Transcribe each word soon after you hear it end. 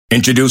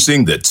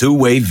Introducing the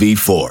Two-Way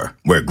V4,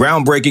 where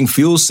groundbreaking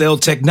fuel cell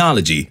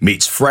technology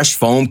meets fresh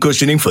foam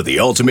cushioning for the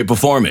ultimate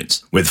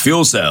performance. With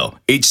Fuel Cell,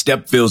 each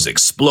step feels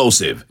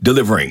explosive,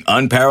 delivering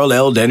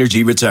unparalleled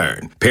energy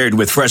return. Paired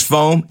with fresh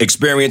foam,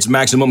 experience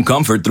maximum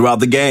comfort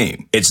throughout the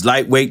game. Its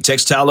lightweight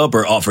textile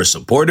upper offers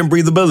support and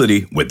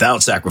breathability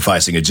without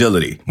sacrificing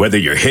agility. Whether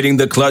you're hitting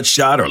the clutch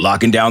shot or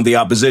locking down the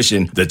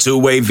opposition, the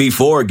Two-Way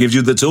V4 gives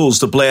you the tools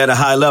to play at a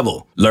high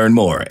level. Learn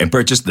more and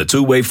purchase the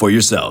Two-Way for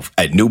yourself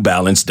at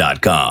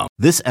newbalance.com.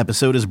 This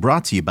episode is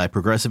brought to you by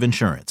Progressive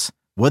Insurance.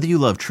 Whether you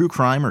love true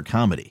crime or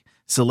comedy,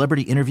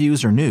 celebrity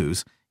interviews or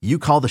news, you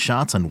call the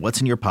shots on what's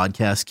in your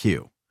podcast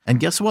queue. And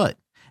guess what?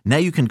 Now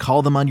you can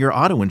call them on your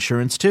auto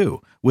insurance too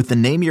with the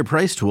Name Your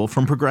Price tool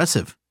from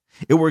Progressive.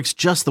 It works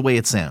just the way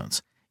it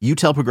sounds. You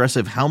tell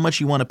Progressive how much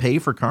you want to pay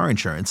for car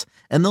insurance,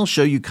 and they'll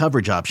show you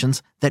coverage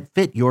options that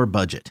fit your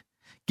budget.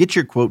 Get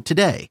your quote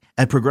today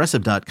at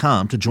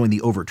Progressive.com to join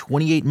the over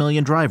 28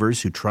 million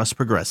drivers who trust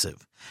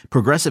Progressive.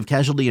 Progressive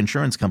Casualty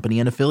Insurance Company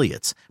and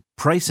Affiliates.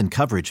 Price and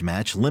coverage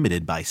match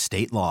limited by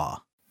state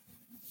law.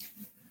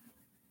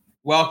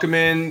 Welcome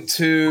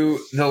into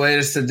the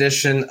latest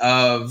edition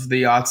of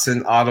the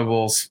Autzen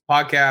Audibles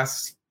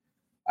podcast.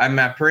 I'm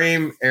Matt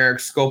Preem, Eric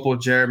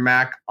Scopel, Jared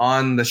Mack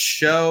on the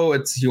show.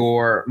 It's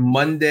your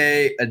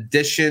Monday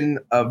edition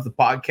of the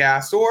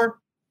podcast, or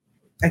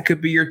it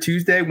could be your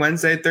Tuesday,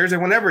 Wednesday, Thursday,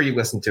 whenever you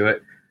listen to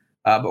it.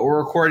 But we're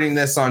recording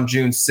this on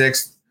June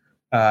 6th,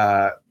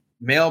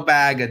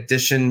 mailbag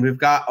edition. We've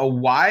got a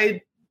wide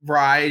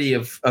variety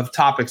of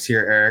topics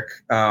here, Eric,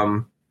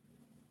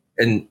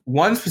 and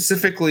one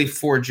specifically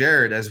for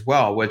Jared as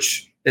well,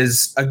 which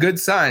is a good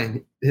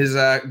sign. His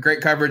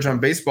great coverage on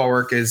baseball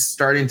work is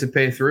starting to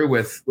pay through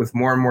with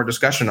more and more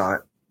discussion on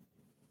it.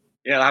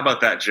 Yeah, how about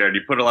that, Jared?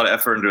 You put a lot of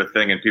effort into a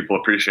thing and people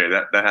appreciate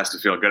it. That has to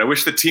feel good. I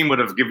wish the team would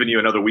have given you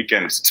another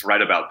weekend to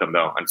write about them,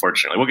 though,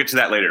 unfortunately. We'll get to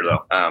that later,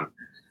 though.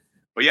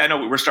 But yeah,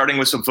 no, we're starting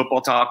with some football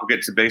talk. We'll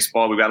get to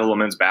baseball. We've got a little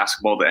men's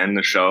basketball to end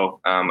the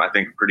show. I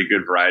think a pretty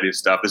good variety of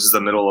stuff. This is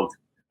the middle of,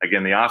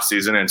 again, the off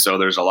season, and so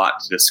there's a lot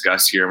to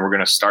discuss here. And we're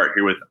going to start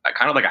here with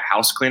kind of like a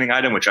house cleaning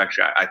item, which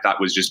actually I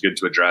thought was just good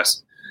to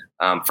address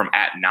from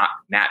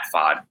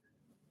 @NatFod.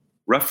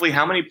 Roughly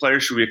how many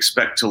players should we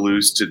expect to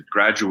lose to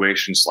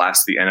graduation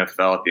 / the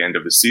NFL at the end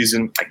of the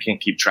season? I can't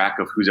keep track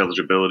of whose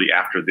eligibility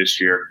after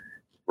this year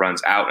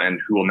runs out and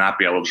who will not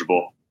be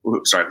eligible.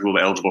 Who will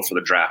be eligible for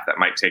the draft that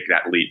might take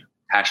that leap.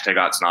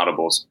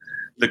 #AutzNaudibles.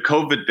 The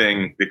COVID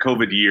thing, the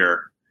COVID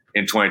year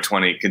in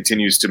 2020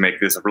 continues to make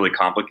this really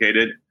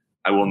complicated.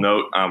 I will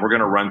note we're going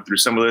to run through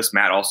some of this.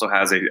 Matt also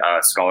has a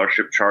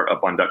scholarship chart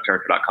up on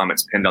duckterritor.com.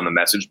 It's pinned on the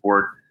message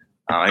board.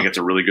 I think it's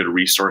a really good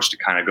resource to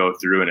kind of go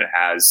through, and it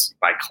has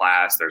by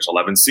class, there's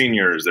 11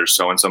 seniors, there's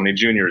so and so many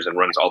juniors, and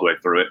runs all the way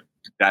through it.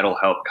 That'll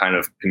help kind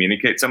of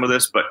communicate some of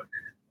this. But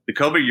the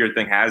COVID year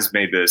thing has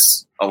made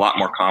this a lot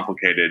more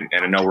complicated.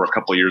 And I know we're a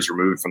couple of years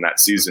removed from that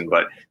season,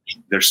 but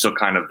there's still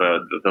kind of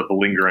the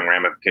lingering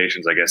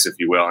ramifications, I guess, if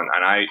you will. And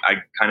I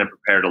kind of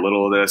prepared a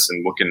little of this,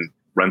 and we can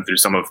run through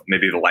some of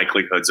maybe the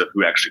likelihoods of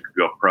who actually could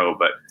go pro.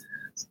 But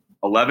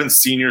 11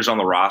 seniors on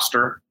the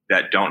roster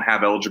that don't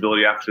have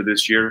eligibility after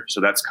this year. So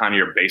that's kind of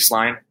your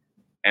baseline.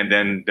 And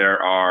then there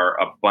are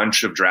a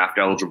bunch of draft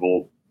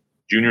eligible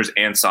juniors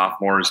and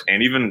sophomores,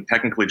 and even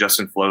technically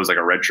Justin Flo is like a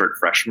redshirt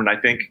freshman, I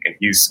think. And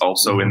he's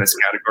also in this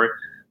category.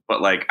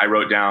 But like I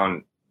wrote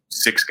down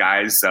 6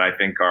 guys that I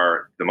think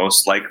are the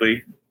most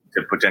likely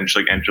to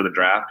potentially enter the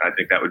draft. I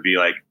think that would be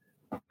like,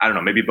 I don't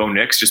know, maybe Bo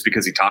Nix, just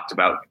because he talked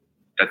about,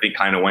 I think,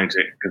 kind of wanting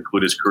to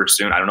conclude his career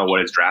soon. I don't know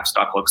what his draft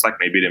stock looks like.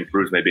 Maybe it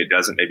improves, maybe it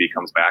doesn't, maybe he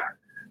comes back.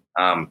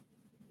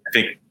 I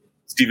think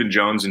Stephen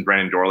Jones and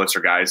Brandon Dorlitz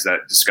are guys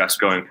that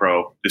discussed going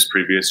pro this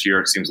previous year.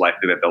 It seems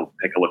likely that they'll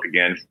take a look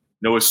again.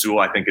 Noah Sewell,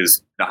 I think,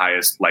 is the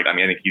highest. I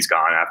think he's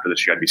gone after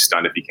this year. I'd be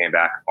stunned if he came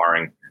back,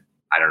 barring,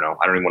 I don't know.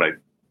 I don't even want to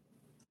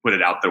put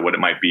it out there what it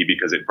might be,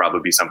 because it'd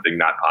probably be something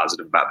not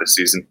positive about this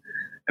season.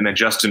 And then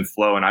Justin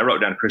Flo, and I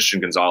wrote down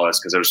Christian Gonzalez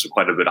because there's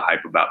quite a bit of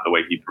hype about the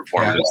way he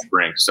performed in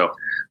spring. So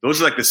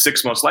those are like the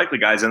 6 most likely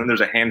guys. And then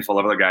there's a handful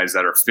of other guys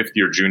that are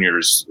fifth-year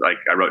juniors. Like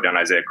I wrote down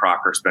Isaiah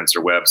Crocker,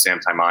 Spencer Webb, Sam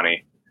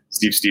Taimani,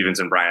 Steve Stevens,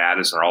 and Brian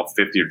Addison are all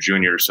fifth-year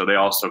juniors. So they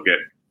also get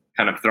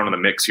kind of thrown in the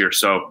mix here.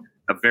 So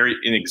a very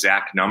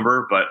inexact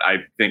number, but I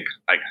think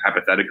like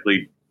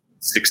hypothetically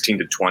 16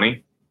 to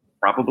 20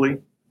 probably.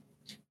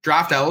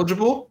 Draft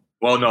eligible?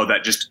 Well, no,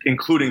 that just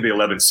including the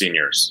 11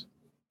 seniors.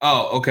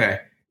 Oh,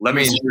 okay.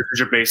 11 seniors is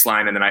your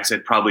baseline, and then I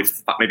said probably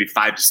maybe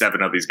 5 to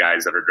 7 of these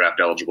guys that are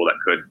draft eligible that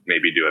could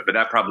maybe do it. But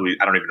that probably,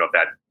 I don't even know if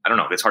that, I don't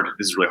know. It's hard.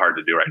 This is really hard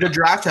to do right now. The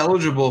draft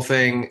eligible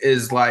thing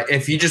is like,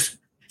 if you just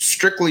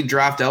strictly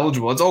draft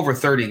eligible, it's over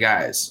 30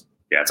 guys.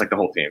 Yeah, it's like the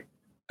whole team.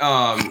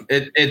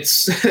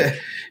 It's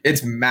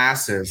it's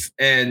massive.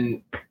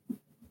 And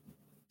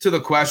to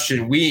the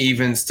question, we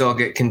even still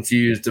get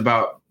confused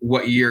about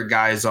what year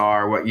guys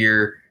are, what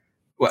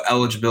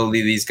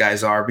eligibility these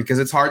guys are, because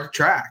it's hard to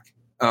track.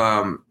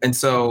 And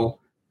so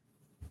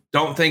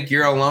don't think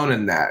you're alone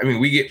in that. I mean,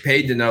 we get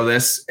paid to know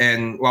this,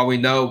 and while we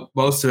know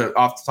most of it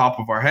off the top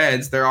of our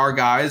heads, there are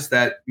guys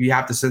that you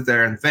have to sit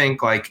there and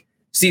think, like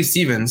Steve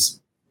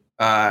Stevens,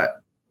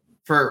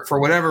 for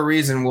whatever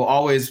reason, will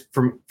always,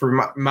 from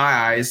my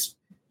eyes,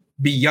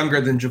 be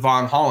younger than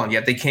Javon Holland.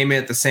 Yet they came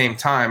in at the same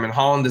time, and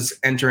Holland is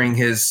entering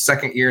his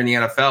second year in the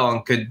NFL,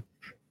 and could,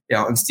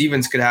 and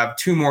Stevens could have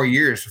 2 more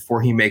years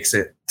before he makes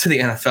it to the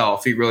NFL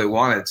if he really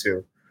wanted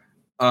to.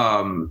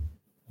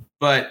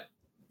 But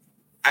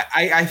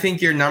I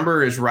think your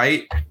number is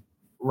right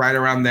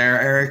around there,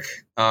 Eric.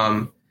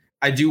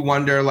 I do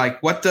wonder,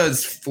 like, what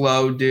does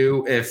Flo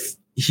do if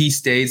he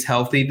stays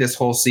healthy this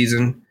whole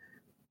season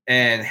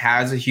and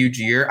has a huge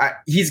year?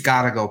 He's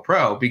got to go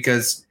pro,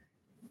 because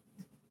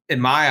in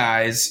my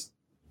eyes,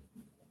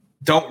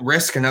 don't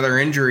risk another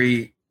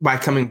injury by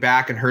coming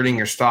back and hurting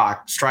your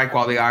stock. Strike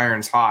while the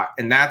iron's hot.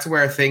 And that's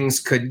where things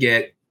could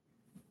get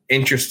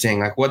interesting.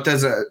 Like, what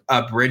does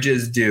a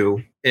Bridges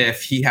do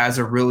if he has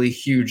a really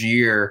huge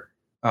year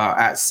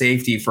at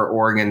safety for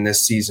Oregon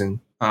this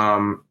season?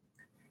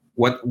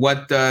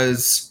 What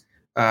does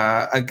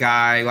a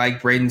guy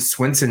like Braden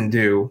Swinson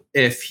do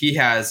if he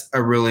has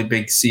a really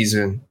big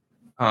season?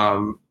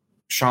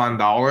 Sean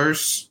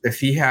Dollars, if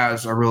he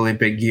has a really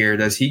big year,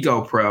 does he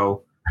go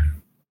pro?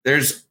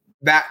 There's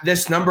that.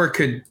 This number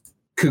could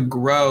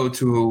grow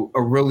to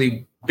a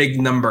really big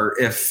number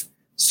if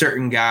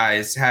certain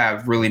guys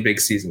have really big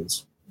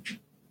seasons.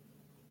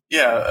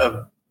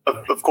 Yeah,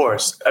 of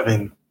course. I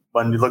mean,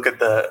 when you look at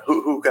the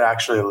who could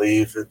actually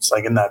leave, it's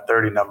like in that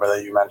 30 number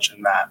that you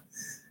mentioned, Matt.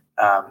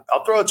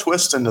 I'll throw a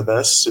twist into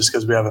this just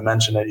because we haven't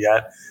mentioned it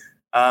yet.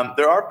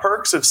 There are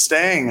perks of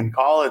staying in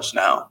college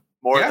now,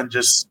 more than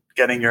just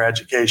getting your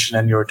education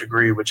and your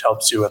degree, which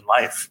helps you in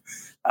life.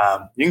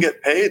 You can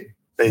get paid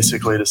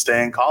basically to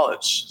stay in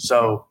college.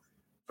 So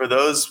for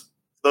those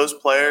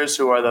players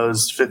who are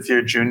those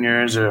fifth-year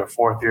juniors or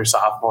fourth-year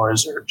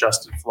sophomores or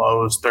Justin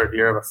Flo's third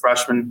year of a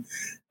freshman,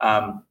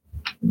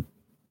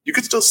 you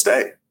could still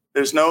stay.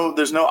 There's no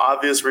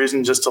obvious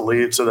reason just to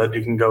leave so that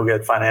you can go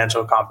get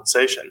financial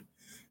compensation,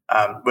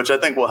 which I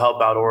think will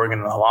help out Oregon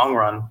in the long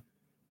run.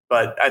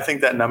 But I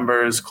think that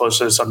number is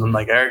closer to something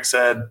like Eric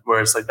said,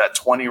 where it's like that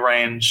 20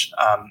 range.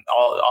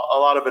 A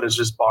lot of it is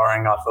just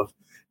borrowing off of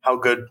how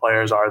good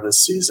players are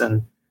this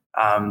season.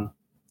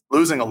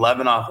 Losing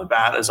 11 off the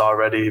bat is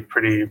already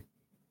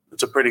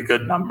it's a pretty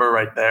good number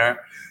right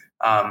there.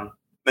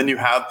 Then you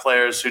have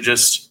players who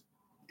just,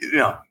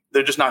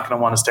 they're just not going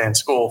to want to stay in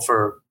school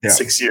for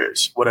 6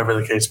 years, whatever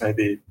the case may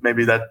be.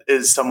 Maybe that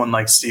is someone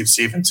like Steve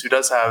Stevens, who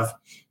does have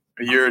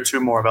a year or two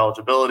more of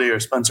eligibility, or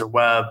Spencer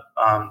Webb,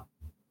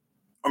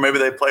 or maybe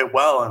they play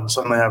well and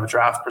suddenly have a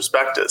draft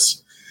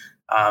prospectus.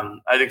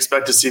 I'd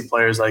expect to see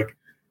players like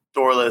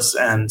Dorless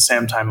and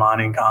Sam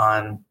Taimani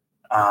gone.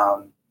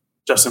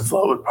 Justin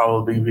Flo would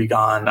probably be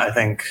gone. I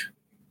think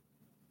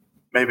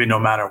maybe no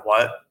matter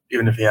what,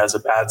 even if he has a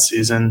bad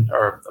season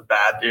or a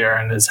bad year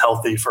and is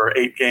healthy for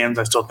 8 games,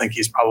 I still think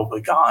he's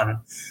probably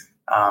gone,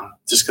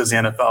 just because the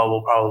NFL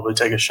will probably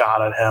take a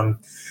shot at him.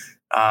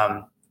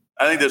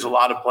 I think there's a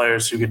lot of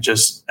players who could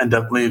just end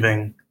up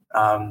leaving,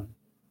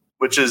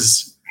 which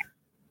is,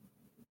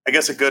 I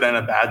guess, a good and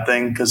a bad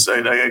thing, because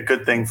a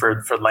good thing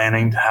for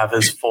Lanning to have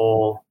his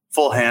full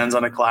hands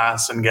on a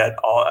class and get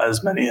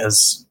as many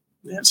as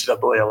the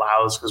NCAA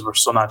allows, because we're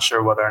still not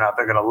sure whether or not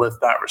they're going to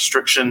lift that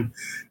restriction.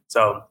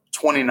 So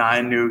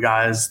 29 new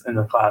guys in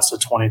the class of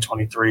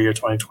 2023 or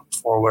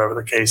 2024, whatever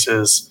the case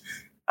is.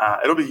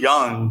 It'll be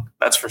young,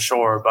 that's for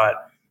sure. But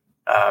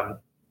I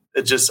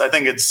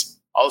think it's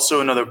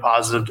also another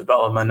positive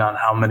development on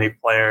how many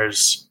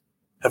players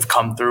have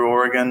come through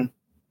Oregon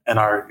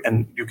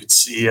and you could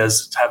see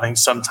as having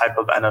some type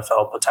of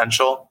NFL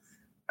potential.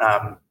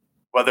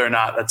 Whether or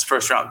not that's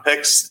first round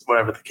picks,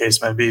 whatever the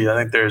case may be, I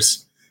think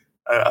there's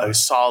a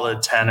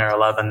solid 10 or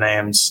 11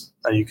 names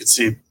that you could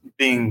see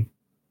being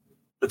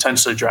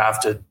potentially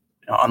drafted,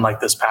 unlike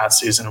this past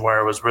season where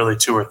it was really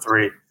 2 or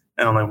 3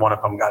 and only one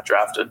of them got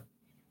drafted.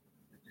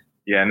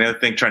 Yeah, and the other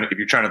thing, if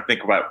you're trying to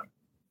think about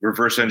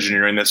reverse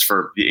engineering this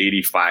for the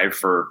 85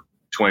 for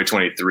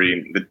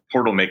 2023, the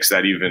portal makes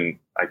that even,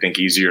 I think,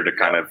 easier to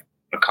kind of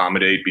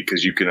accommodate,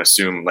 because you can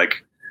assume, I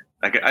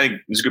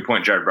think it's a good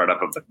point Jared brought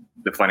up of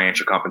the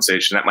financial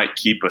compensation that might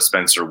keep a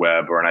Spencer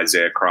Webb or an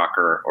Isaiah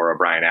Crocker or a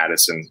Brian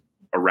Addison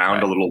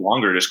around a little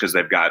longer, just because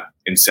they've got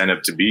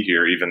incentive to be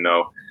here, even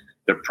though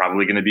they're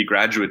probably going to be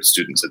graduate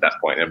students at that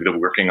point. They're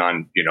working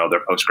on,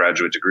 their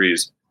postgraduate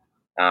degrees.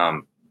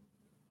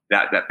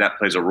 That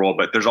plays a role,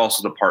 but there's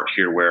also the part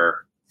here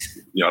where,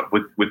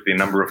 with the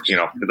number of,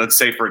 let's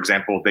say, for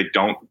example, they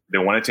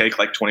want to take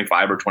like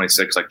 25 or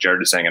 26, like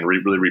Jared is saying, and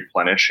really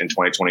replenish in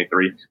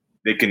 2023.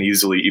 They can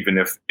easily, even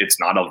if it's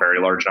not a very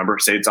large number,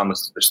 say it's on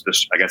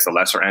the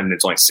lesser end, and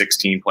it's only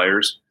 16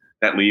 players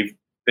that leave,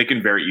 they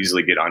can very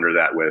easily get under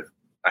that with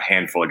a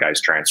handful of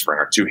guys transferring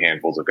or 2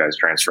 handfuls of guys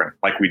transferring,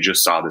 like we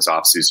just saw this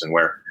offseason,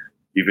 where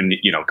even,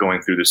 going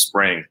through the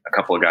spring, a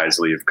couple of guys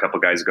leave, a couple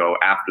of guys go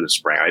after the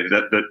spring.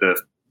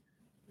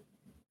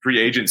 free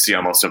agency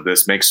almost of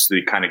this makes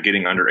the kind of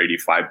getting under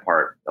 85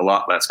 part a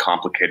lot less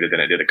complicated than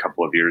it did a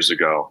couple of years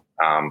ago.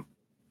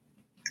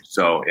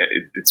 So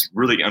it's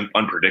really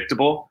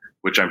unpredictable,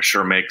 which I'm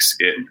sure makes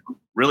it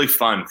really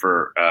fun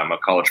for a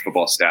college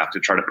football staff to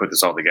try to put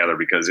this all together,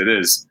 because it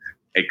is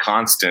a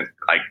constant,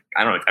 like,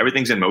 I don't know,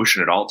 everything's in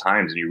motion at all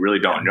times and you really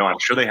don't know. I'm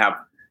sure they have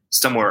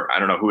somewhere, I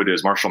don't know who it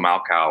is, Marshall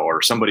Malkow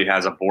or somebody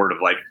has a board of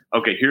like,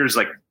 okay, here's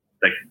like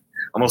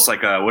almost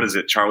like what is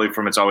it, Charlie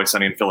from It's Always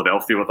Sunny in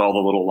Philadelphia with all the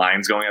little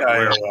lines going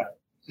everywhere.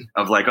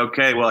 Of like,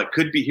 okay, well, it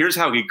could be, here's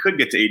how he could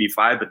get to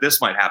 85, but this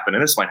might happen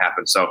and this might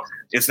happen. So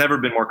it's never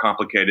been more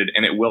complicated,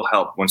 and it will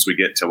help once we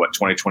get to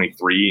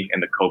 2023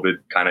 and the COVID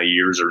kind of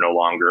years are no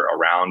longer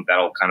around.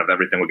 That'll kind of,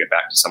 everything will get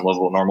back to some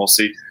level of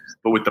normalcy.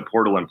 But with the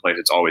portal in place,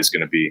 it's always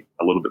going to be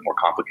a little bit more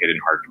complicated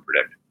and hard to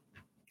predict.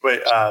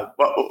 Wait,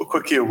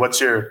 quick Q,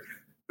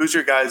 who's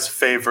your guys'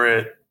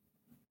 favorite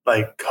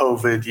like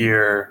COVID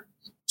year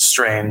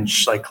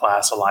strange like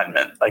class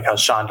alignment? Like how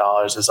Sean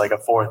Dollars is like a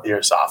 4th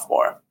year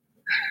sophomore.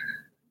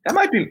 That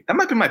might be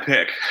my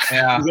pick.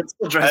 Yeah. I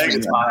think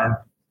it's mine.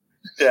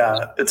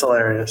 Yeah, it's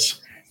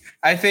hilarious.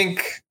 I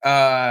think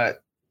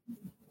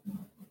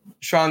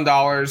Sean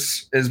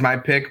Dollars is my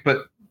pick,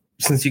 but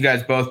since you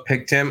guys both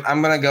picked him,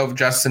 I'm going to go with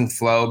Justin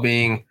Flo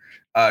being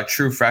a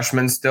true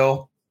freshman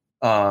still,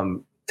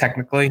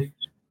 technically,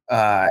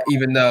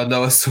 even though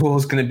Noah Sewell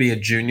is going to be a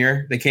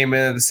junior. They came in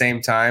at the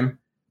same time,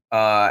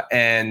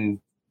 and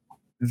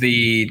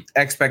the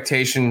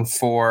expectation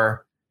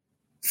for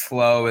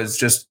Flo is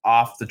just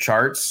off the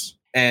charts,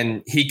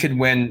 and he could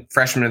win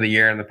freshman of the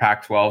year in the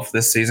Pac-12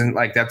 this season.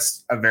 Like,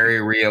 that's a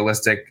very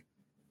realistic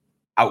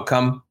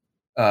outcome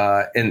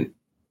in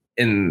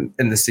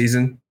the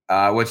season,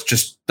 which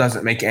just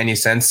doesn't make any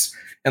sense.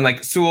 And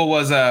like, Sewell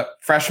was a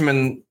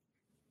freshman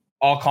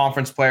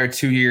all-conference player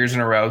 2 years in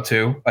a row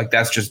too. Like,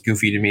 that's just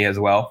goofy to me as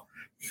well.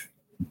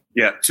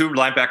 Yeah, 2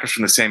 linebackers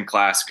from the same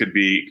class could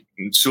be.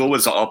 Sewell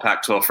was the All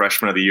Pac-12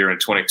 Freshman of the Year in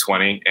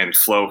 2020, and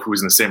Flo, who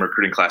was in the same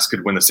recruiting class,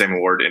 could win the same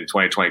award in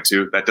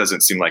 2022. That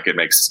doesn't seem like it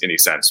makes any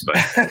sense, but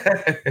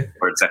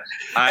where it's at.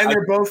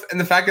 They're both,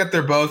 and the fact that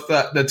they're both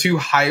the 2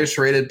 highest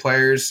rated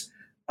players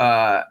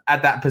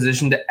at that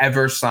position to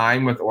ever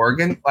sign with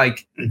Oregon.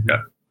 Like,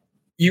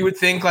 you would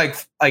think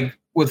like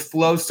with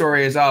Flo's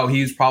story is, oh,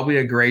 he was probably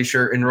a gray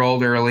shirt,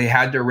 enrolled early,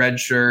 had to red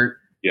shirt,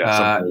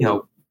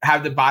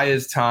 had to buy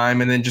his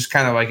time, and then just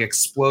kind of like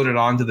exploded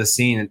onto the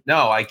scene.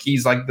 No, like,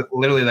 he's like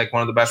literally like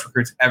one of the best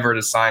recruits ever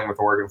to sign with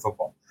Oregon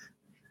football.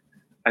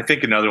 I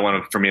think another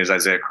one for me is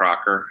Isaiah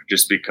Crocker,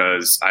 just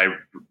because I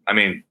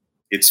mean,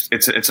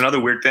 it's another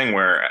weird thing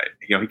where,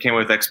 he came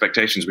with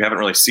expectations. We haven't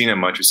really seen him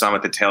much. We saw him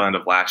at the tail end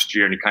of last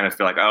year, and you kind of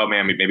feel like, oh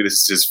man, maybe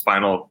this is his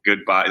final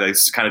goodbye. Like,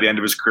 this is kind of the end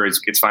of his career.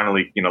 It's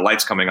finally,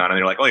 lights coming on, and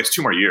you're like, oh, he has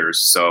 2 more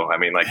years. So I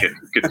mean, like,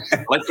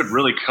 light could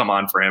really come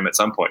on for him at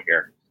some point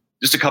here.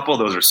 Just a couple of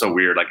those are so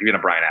weird. Like, even a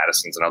Brian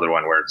Addison's another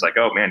one where it's like,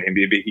 oh man,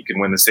 maybe he can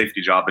win the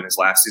safety job in his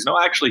last season. No,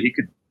 actually, he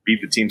could beat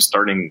the team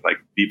starting like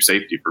deep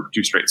safety for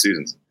 2 straight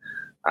seasons.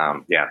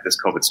 This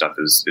COVID stuff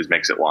is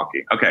makes it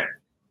wonky. Okay.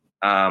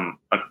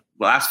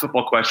 Last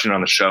football question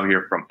on the show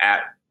here from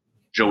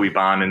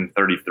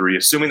 @JoeyBonin33.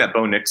 Assuming that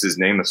Bo Nix is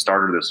named the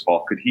starter this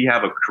fall, could he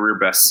have a career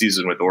best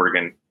season with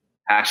Oregon?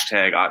 #Odds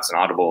and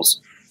Audibles.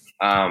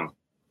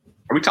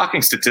 Are we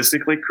talking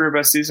statistically career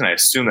best season? I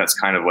assume that's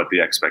kind of what the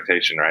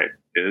expectation, right,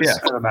 is. Yeah, I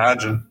can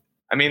imagine.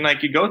 I mean,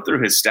 like, you go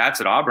through his stats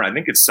at Auburn, I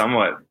think it's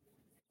somewhat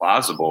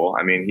plausible.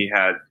 I mean, he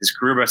had his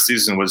career best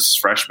season was his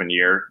freshman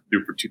year,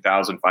 threw for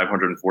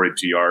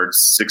 2,542 yards,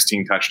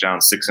 16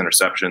 touchdowns, 6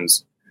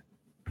 interceptions.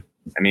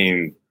 I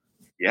mean,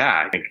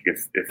 yeah, I think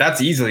if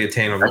that's easily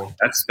attainable.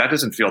 That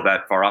doesn't feel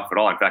that far off at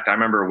all. In fact, I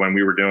remember when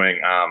we were doing,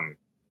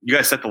 you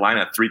guys set the line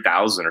at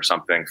 3,000 or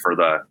something for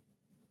the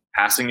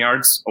passing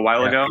yards a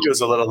while ago. I think it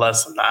was a little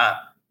less than that.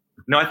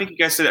 No, I think you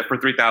guys said it for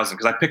 3,000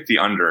 because I picked the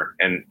under,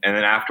 and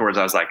then afterwards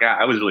I was like,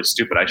 I was really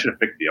stupid. I should have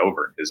picked the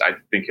over, because I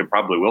think he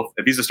probably will.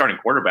 If he's a starting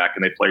quarterback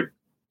and they play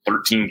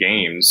 13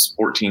 games,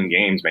 14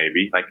 games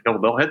maybe, like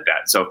they'll hit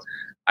that. So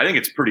I think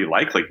it's pretty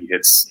likely he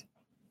hits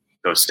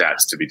those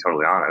stats, to be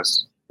totally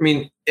honest. I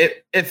mean,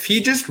 if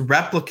he just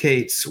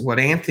replicates what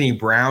Anthony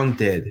Brown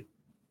did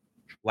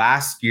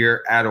last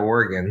year at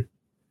Oregon,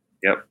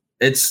 yep,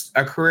 it's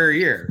a career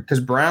year, because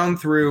Brown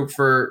threw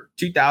for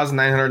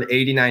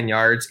 2,989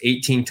 yards,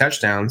 18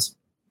 touchdowns.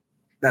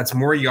 That's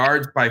more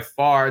yards by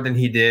far than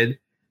he did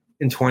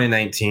in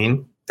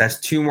 2019.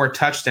 That's 2 more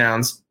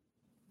touchdowns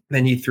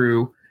than he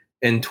threw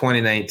in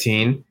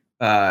 2019.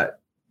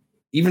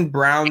 Even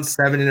Brown's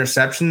 7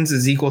 interceptions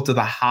is equal to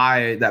the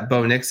high that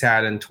Bo Nix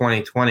had in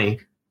 2020.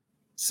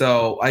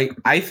 So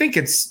I think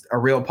it's a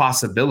real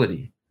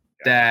possibility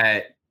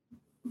that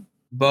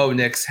Bo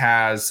Nix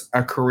has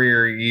a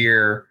career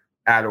year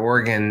at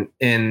Oregon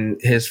in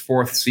his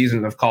 4th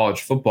season of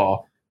college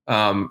football.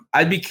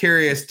 I'd be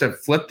curious to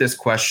flip this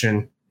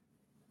question.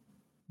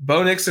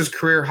 Bo Nix's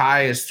career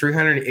high is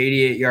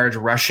 388 yards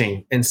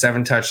rushing and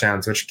 7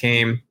 touchdowns, which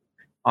came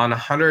on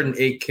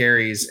 108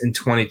 carries in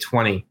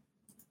 2020.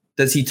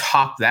 Does he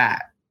top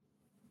that?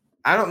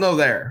 I don't know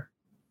there.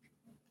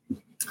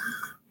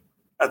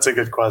 That's a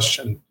good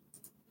question.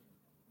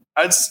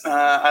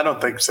 I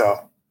don't think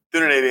so.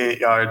 288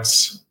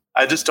 yards.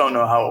 I just don't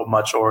know how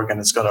much Oregon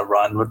is going to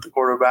run with the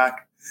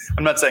quarterback.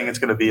 I'm not saying it's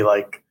going to be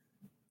like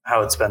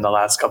how it's been the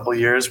last couple of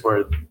years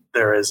where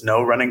there is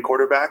no running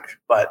quarterback,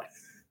 but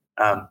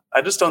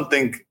I just don't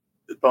think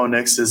Bo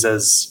Nix is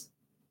as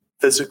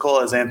physical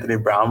as Anthony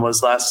Brown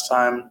was last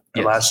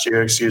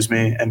year,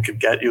 and could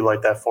get you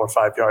like that 4 or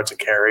 5 yards a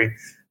carry.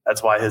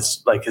 That's why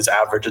his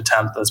average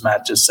attempt, as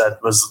Matt just said,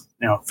 was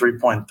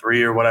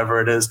 3.3 or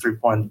whatever it is,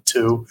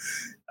 3.2.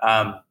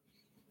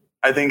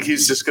 I think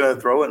he's just going to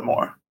throw it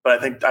more,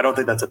 but I don't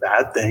think that's a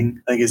bad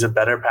thing. I think he's a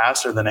better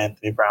passer than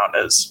Anthony Brown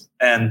is,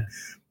 and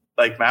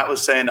like Matt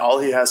was saying, all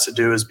he has to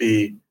do is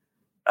be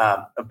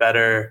a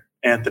better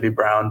Anthony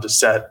Brown to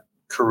set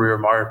career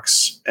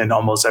marks in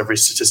almost every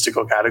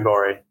statistical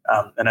category.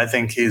 And I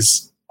think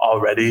he's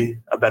already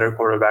a better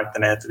quarterback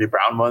than Anthony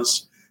Brown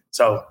was.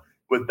 So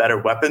with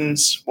better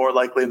weapons, more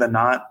likely than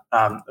not,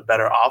 a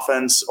better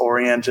offense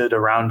oriented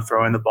around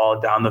throwing the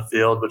ball down the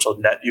field, which will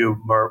net you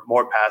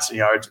more passing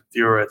yards,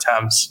 fewer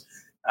attempts.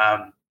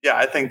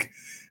 I think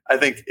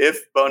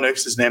if Bo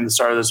Nix is named the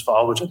starter this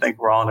fall, which I think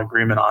we're all in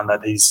agreement on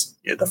that he's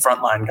the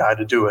frontline guy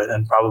to do it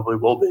and probably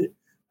will be.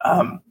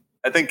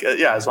 I think,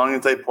 as long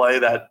as they play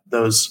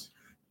those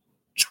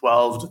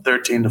 12 to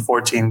 13 to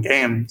 14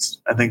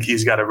 games, I think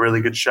he's got a really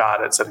good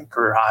shot at setting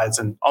career highs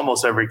in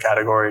almost every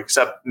category,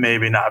 except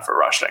maybe not for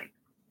rushing.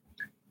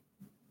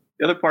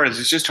 The other part is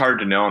it's just hard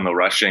to know in the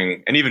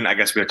rushing, and even I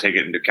guess we have to take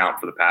it into account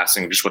for the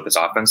passing, just what this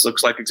offense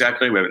looks like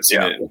exactly. We haven't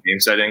seen it in the game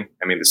setting.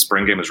 I mean, the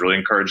spring game was really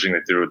encouraging.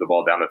 They threw the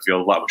ball down the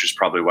field a lot, which is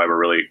probably why we're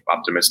really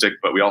optimistic.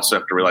 But we also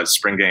have to realize the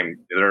spring game,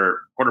 their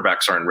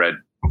quarterbacks are in red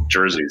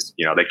jerseys.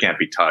 They can't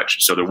be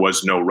touched. So there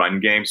was no run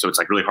game. So it's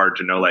like really hard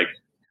to know. Like,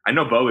 I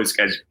know Bo is,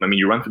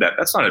 you run for that.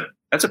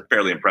 That's a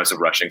fairly impressive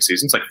rushing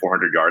season. It's like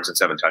 400 yards and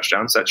 7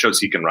 touchdowns. That shows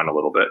he can run a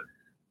little bit.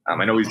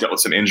 I know he's dealt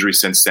with some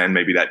injuries since then.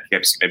 Maybe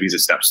he's a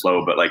step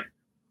slow, but like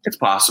it's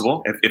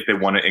possible if they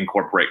want to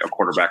incorporate a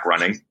quarterback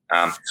running.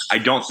 I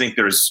don't think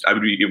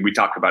we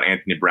talk about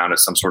Anthony Brown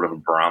as some sort of a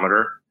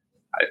barometer.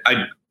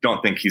 I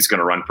don't think he's going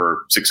to run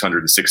for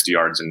 660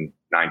 yards and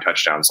 9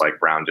 touchdowns like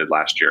Brown did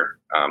last year.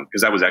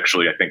 Because that was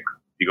actually, I think,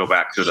 you go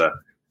back to the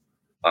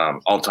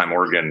all-time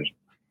Oregon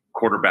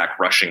quarterback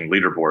rushing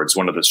leaderboards,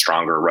 one of the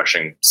stronger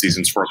rushing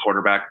seasons for a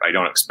quarterback. I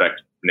don't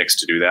expect Nix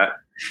to do that.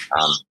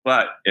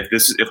 But if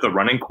the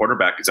running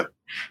quarterback is a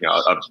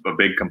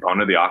big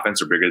component of the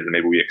offense, or bigger than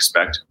maybe we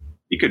expect,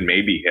 he could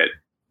maybe hit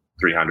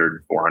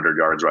 300, 400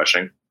 yards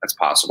rushing. That's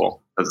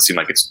possible. Doesn't seem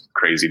like it's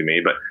crazy to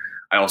me, but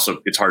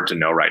it's hard to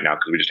know right now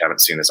because we just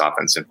haven't seen this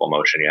offense in full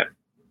motion yet.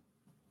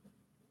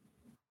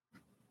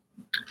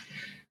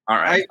 All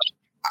right.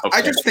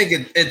 I just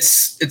think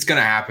it's going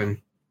to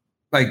happen.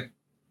 Like,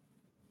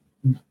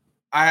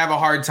 I have a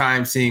hard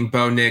time seeing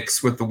Bo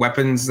Nix with the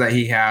weapons that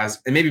he has,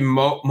 and maybe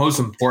most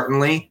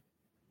importantly,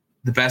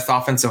 the best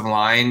offensive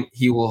line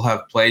he will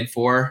have played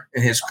for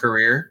in his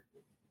career,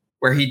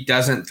 where he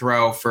doesn't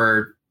throw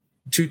for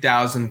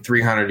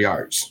 2,300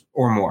 yards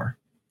or more.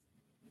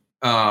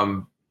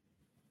 I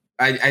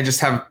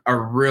just have a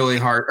really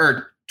hard,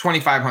 or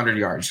 2,500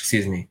 yards,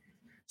 excuse me.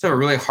 So a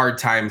really hard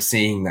time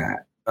seeing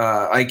that.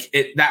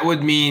 That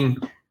would mean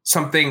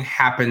something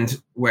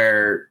happened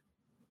where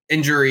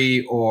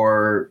injury,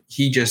 or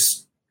he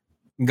just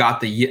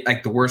got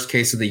the worst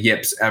case of the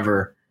yips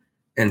ever,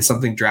 and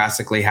something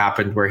drastically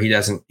happened where he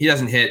doesn't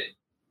hit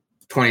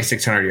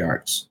 2,600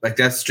 yards. Like,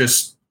 that's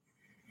just,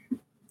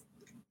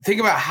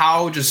 think about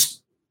how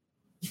just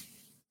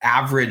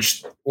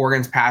average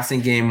Oregon's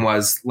passing game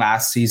was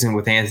last season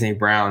with Anthony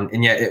Brown,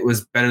 and yet it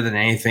was better than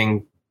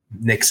anything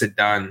Nix had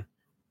done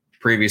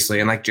previously.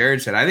 And like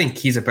Jared said, I think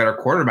he's a better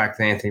quarterback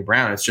than Anthony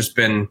Brown. It's just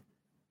been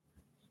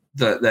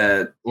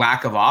the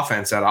lack of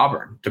offense at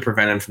Auburn to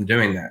prevent him from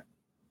doing that.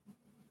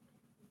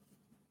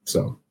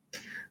 So,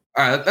 all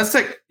right, let's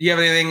take. Do you have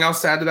anything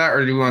else to add to that,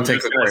 or do we want to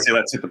take a quick break?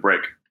 Let's hit the break.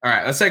 All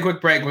right, let's take a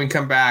quick break. When we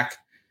come back,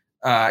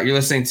 you're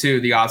listening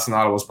to the Odds and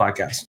Audibles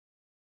podcast.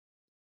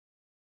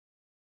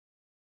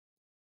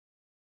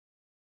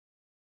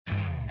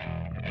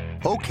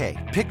 Okay,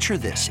 picture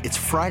this. It's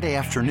Friday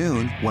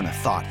afternoon when a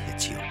thought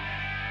hits you.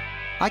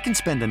 I can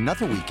spend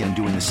another weekend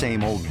doing the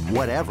same old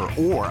whatever,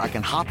 or I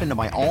can hop into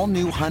my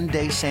all-new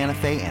Hyundai Santa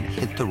Fe and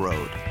hit the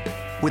road.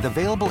 With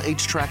available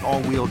H-Track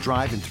all-wheel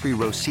drive and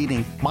 3-row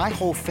seating, my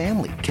whole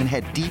family can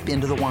head deep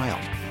into the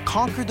wild.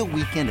 Conquer the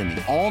weekend in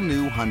the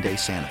all-new Hyundai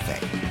Santa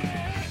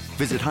Fe.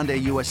 Visit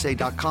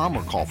HyundaiUSA.com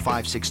or call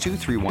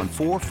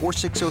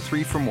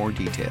 562-314-4603 for more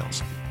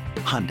details.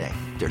 Hyundai,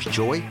 there's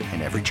joy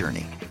in every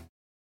journey.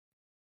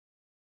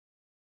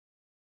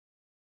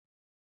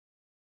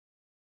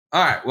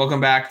 All right, welcome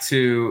back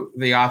to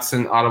the Odds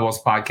and Audibles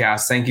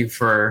podcast. Thank you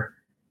for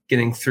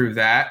getting through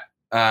that.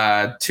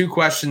 2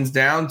 questions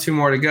down, 2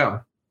 more to go.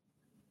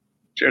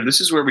 Jared,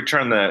 this is where we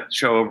turn the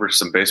show over to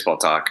some baseball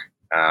talk.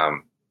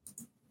 From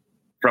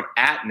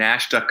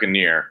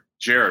 @NashDuccaneer,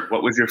 Jared,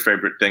 what was your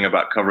favorite thing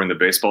about covering the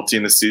baseball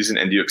team this season,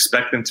 and do you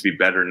expect them to be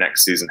better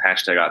next season?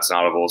 #Odds and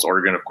Audibles.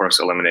 Oregon, of course,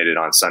 eliminated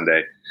on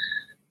Sunday.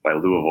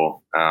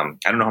 Louisville. I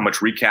don't know how much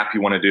recap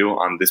you want to do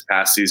on this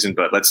past season,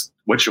 but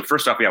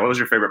first off, what was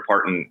your favorite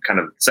part, and kind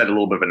of set a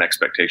little bit of an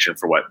expectation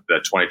for what the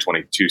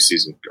 2022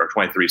 season or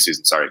 23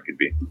 season, could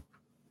be.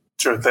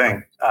 Sure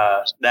thing.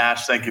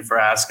 Nash, thank you for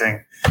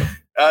asking.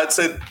 I'd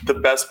say the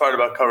best part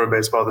about Cover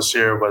Baseball this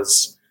year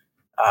was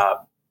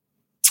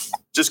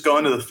just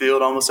going to the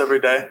field almost every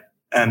day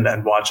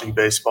and watching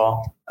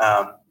baseball.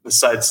 The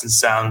sights and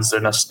sounds,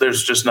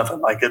 there's just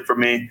nothing like it for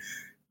me.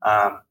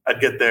 I'd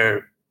get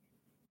there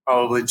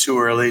probably too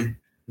early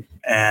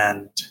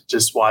and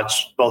just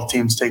watch both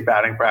teams take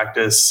batting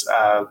practice,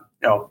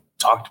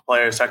 talk to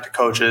players, talk to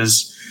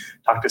coaches,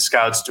 talk to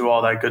scouts, do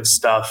all that good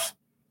stuff.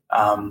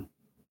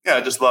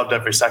 I just loved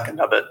every second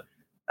of it.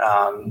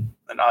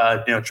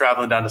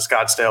 Traveling down to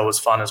Scottsdale was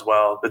fun as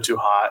well. A bit too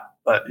hot,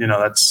 but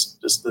that's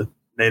just the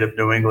native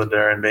New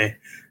Englander in me.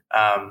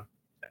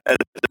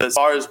 As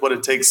far as what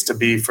it takes to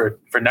be for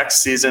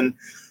next season,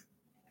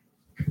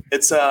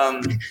 it's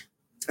a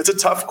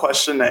tough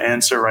question to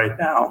answer right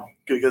now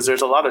because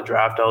there's a lot of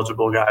draft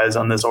eligible guys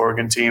on this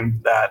Oregon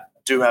team that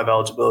do have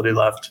eligibility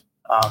left,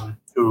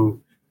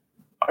 who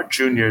are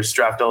juniors,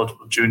 draft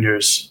eligible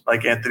juniors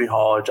like Anthony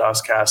Hall or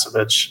Josh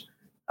Kasovich.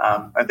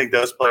 I think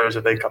those players,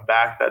 if they come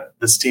back, that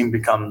this team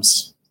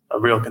becomes a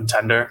real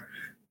contender.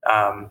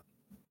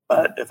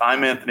 But if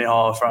I'm Anthony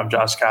Hall, if I'm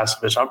Josh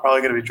Kasovich, I'm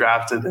probably going to be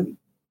drafted in,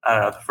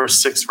 the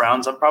first 6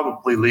 rounds. I'm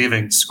probably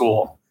leaving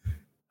school.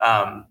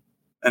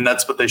 And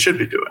that's what they should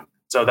be doing.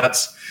 So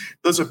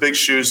those are big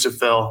shoes to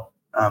fill.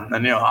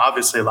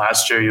 Obviously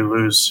last year you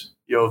lose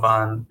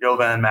Jovan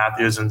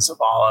Matthews and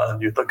Zavala,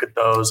 and you look at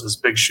those as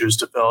big shoes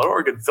to fill.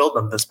 Oregon filled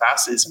them this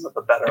past season with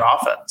a better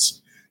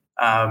offense.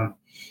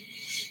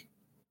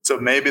 So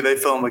maybe they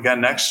fill them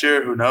again next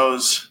year. Who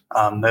knows?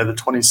 They're the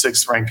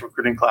 26th ranked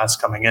recruiting class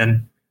coming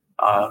in,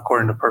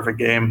 according to Perfect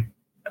Game,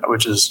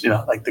 which is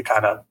like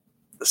the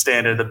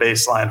standard, the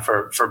baseline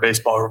for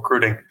baseball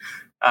recruiting.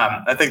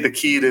 I think the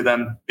key to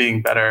them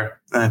being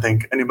better, and I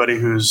think anybody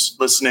who's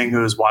listening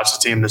who has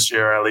watched the team this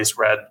year, or at least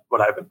read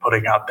what I've been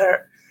putting out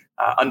there,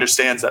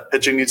 understands that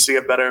pitching needs to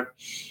get better.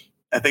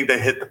 I think they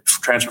hit the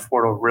transfer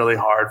portal really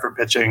hard for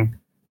pitching.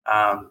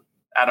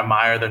 Adam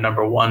Meyer, their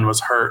number 1,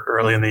 was hurt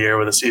early in the year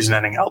with a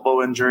season-ending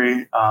elbow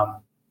injury.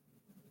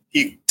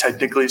 He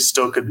technically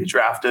still could be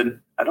drafted.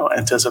 I don't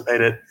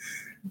anticipate it,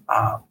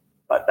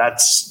 but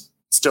that's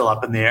still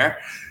up in the air.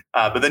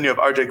 But then you have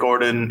RJ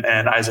Gordon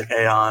and Isaac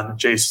Aon,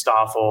 Jay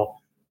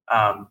Stoffel,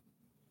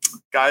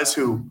 guys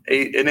who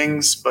 8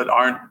 innings but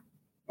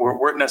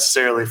weren't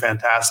necessarily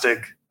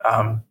fantastic.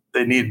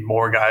 They need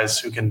more guys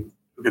who could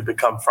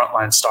become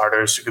frontline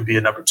starters, who could be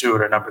a number 2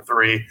 or a number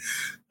 3.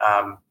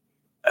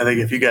 I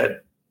think if you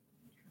get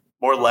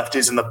more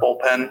lefties in the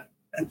bullpen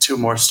and 2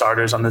 more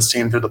starters on this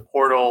team through the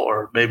portal,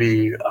 or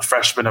maybe a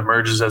freshman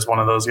emerges as one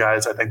of those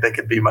guys, I think they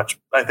could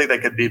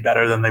be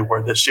better than they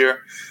were this year.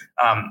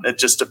 It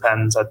just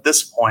depends at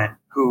this point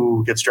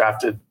who gets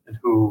drafted and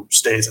who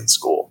stays in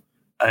school.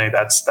 I think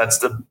that's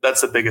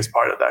the biggest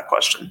part of that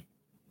question.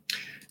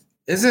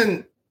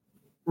 Isn't,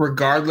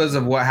 regardless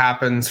of what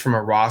happens from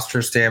a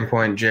roster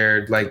standpoint,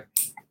 Jared, like,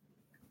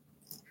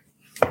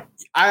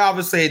 I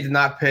obviously did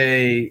not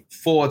pay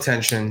full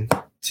attention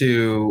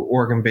to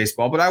Oregon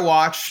baseball, but I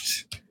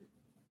watched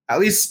at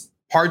least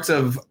parts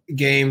of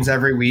games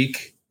every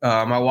week.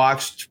 I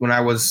watched, when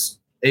I was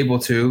able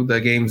to,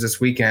 the games this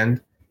weekend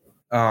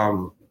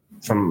from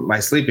my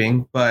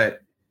sleeping,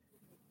 but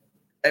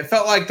it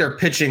felt like their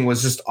pitching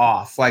was just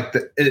off. Like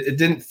it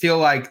didn't feel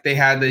like they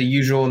had the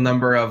usual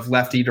number of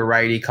lefty to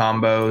righty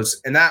combos.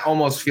 And that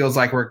almost feels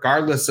like,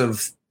 regardless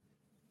of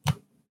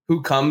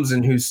who comes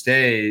and who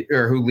stays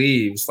or who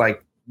leaves,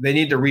 like, they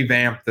need to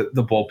revamp the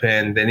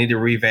bullpen. They need to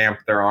revamp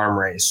their arm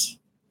race.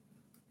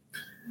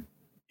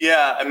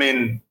 Yeah, I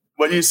mean,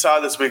 what you saw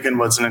this weekend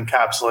was an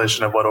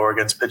encapsulation of what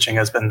Oregon's pitching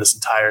has been this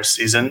entire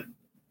season.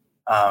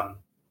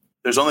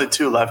 There's only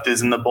 2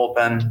 lefties in the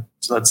bullpen,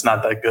 so that's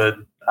not that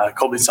good.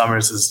 Colby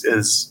Summers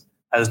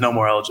has no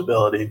more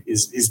eligibility.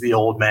 He's the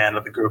old man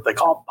of the group. They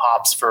call him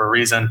Pops for a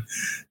reason.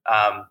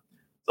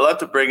 They'll have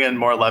to bring in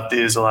more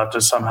lefties. They'll have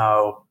to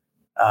somehow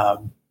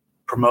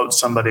promote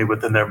somebody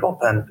within their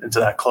bullpen into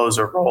that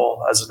closer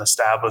role as an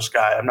established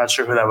guy. I'm not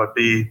sure who that would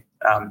be.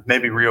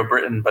 Maybe Rio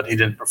Britton, but he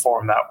didn't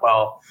perform that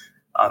well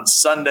on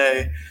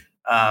Sunday.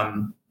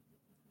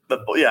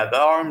 The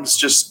arms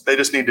just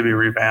need to be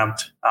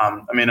revamped.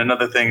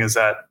 Another thing is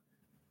that,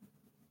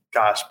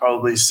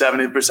 probably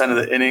 70% of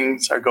the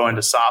innings are going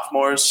to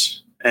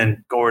sophomores,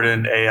 and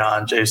Gordon,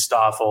 Aon, Jay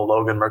Stoffel,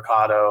 Logan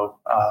Mercado,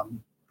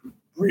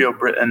 Rio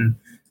Britton,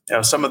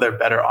 some of their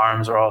better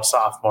arms are all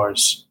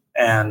sophomores.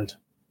 And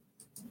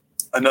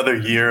another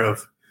year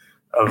of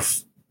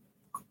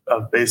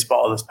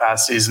baseball this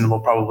past season will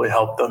probably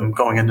help them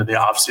going into the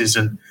off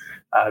season.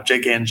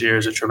 Jake Angier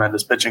is a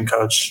tremendous pitching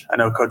coach. I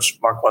know Coach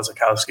Mark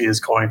Wasikowski is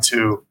going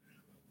to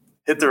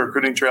hit the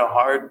recruiting trail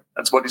hard.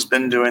 That's what he's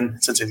been doing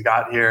since he's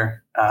got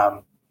here.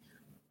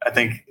 I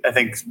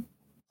think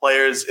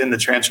players in the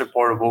transfer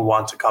portal will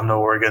want to come to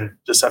Oregon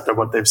just after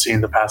what they've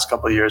seen the past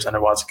couple of years under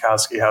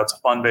Wasikowski, how it's a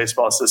fun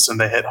baseball system.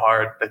 They hit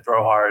hard, they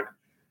throw hard.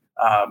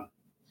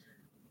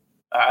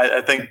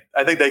 I think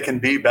they can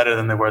be better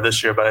than they were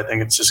this year, but I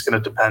think it's just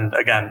going to depend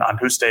again on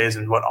who stays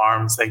and what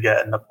arms they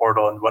get in the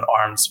portal and what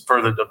arms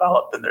further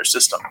develop in their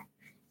system.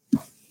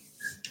 All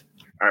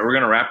right, we're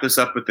going to wrap this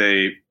up with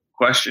a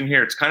question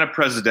here. It's kind of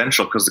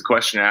presidential because the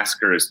question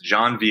asker is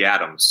John V.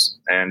 Adams,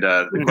 and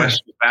the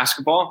question is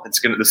basketball.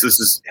 This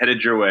is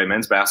headed your way,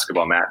 men's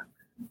basketball, Matt.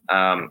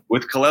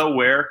 With Kel'el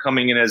Ware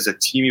coming in as a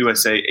Team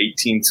USA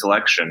 18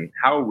 selection,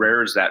 how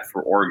rare is that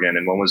for Oregon,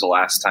 and when was the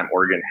last time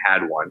Oregon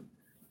had one?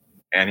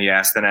 And he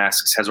asks,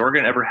 has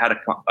Oregon ever had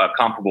a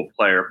comparable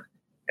player?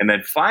 And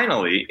then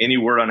finally, any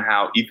word on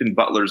how Ethan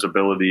Butler's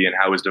ability and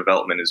how his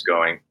development is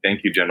going?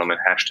 Thank you, gentlemen.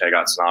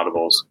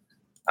 #OttsAndAudibles.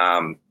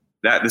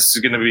 This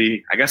is going to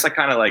be, I guess I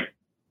kind of like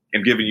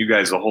am giving you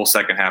guys the whole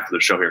second half of the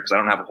show here because I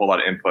don't have a whole lot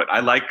of input. I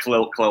like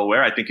Kel'el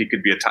Ware. I think he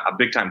could be a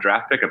big-time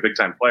draft pick, a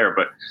big-time player.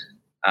 But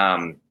I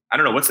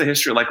don't know. What's the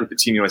history like with the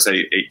Team USA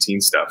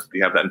 18 stuff? Do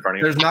you have that in front of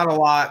you? There's not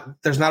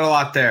a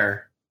lot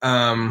there.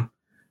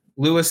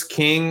 Lewis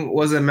King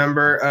was a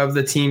member of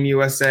the Team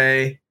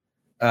USA.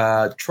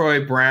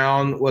 Troy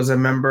Brown was a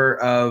member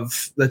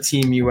of the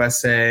Team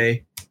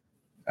USA.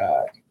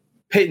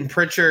 Peyton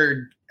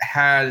Pritchard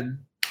had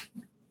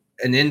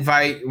an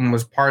invite and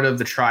was part of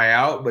the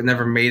tryout, but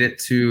never made it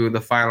to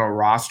the final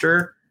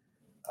roster.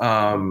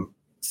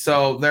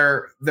 So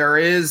there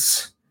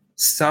is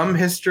some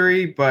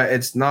history, but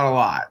it's not a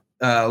lot.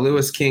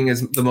 Lewis King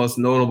is the most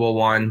notable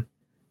one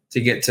to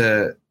get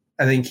to.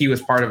 I think he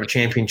was part of a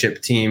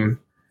championship team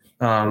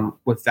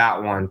with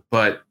that one,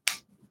 but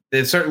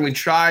they've certainly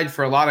tried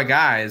for a lot of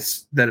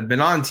guys that have been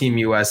on Team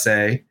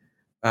USA.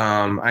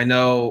 I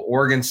know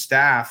Oregon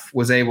staff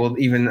was able,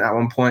 even at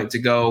one point, to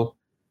go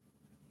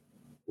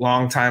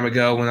long time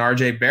ago when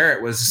RJ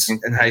Barrett was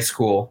in high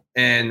school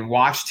and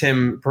watched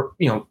him,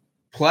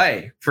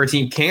 play for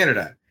Team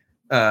Canada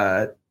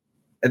at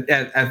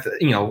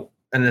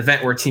an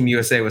event where Team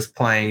USA was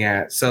playing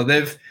at. So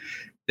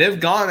they've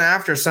gone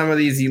after some of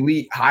these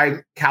elite,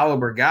 high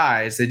caliber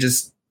guys. They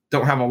just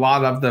don't have a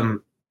lot of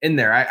them in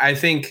there. I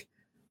think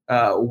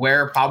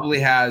Ware probably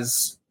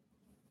has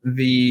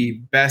the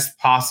best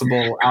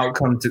possible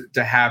outcome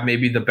to have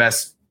maybe the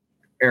best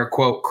air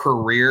quote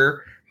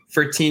career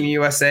for Team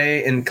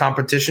USA in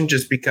competition,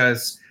 just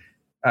because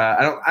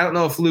I don't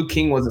know if Luke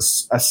King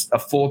was a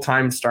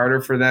full-time starter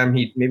for them.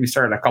 He maybe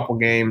started a couple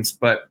games,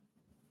 but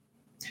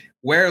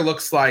Ware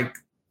looks like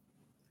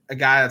a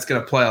guy that's going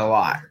to play a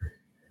lot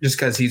just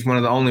because he's one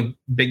of the only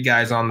big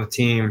guys on the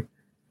team.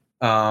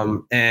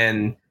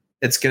 And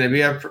it's going to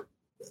be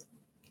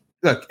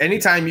look,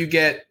 anytime you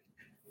get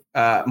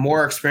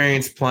more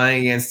experience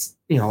playing against,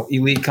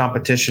 elite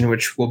competition,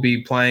 which will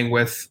be playing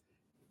with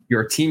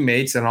your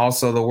teammates and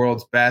also the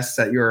world's best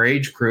at your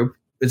age group,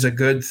 is a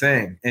good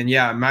thing. And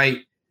yeah, it might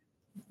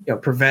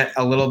prevent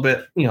a little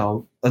bit,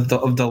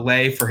 of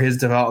delay for his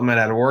development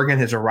at Oregon,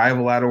 his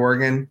arrival at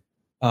Oregon.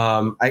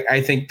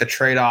 I think the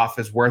trade-off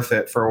is worth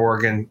it for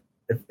Oregon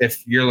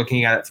if you're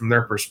looking at it from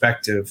their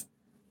perspective.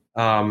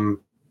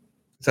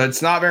 So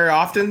it's not very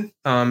often.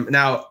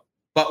 Now,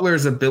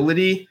 Butler's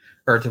ability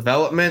or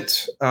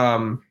development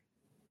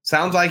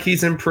sounds like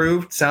he's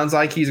improved, sounds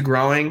like he's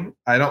growing.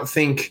 I don't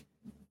think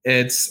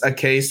it's a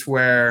case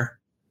where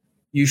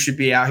you should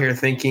be out here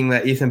thinking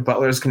that Ethan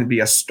Butler is going to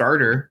be a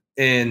starter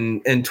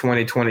in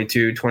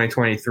 2022,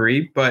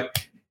 2023, but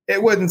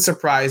it wouldn't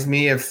surprise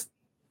me if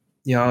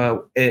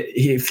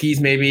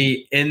he's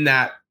maybe in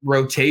that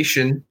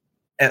rotation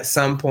at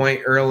some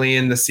point early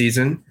in the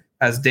season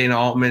as Dana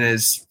Altman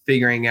is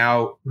figuring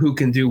out who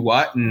can do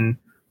what and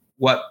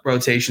what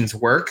rotations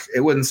work.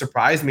 It wouldn't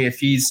surprise me if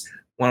he's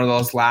one of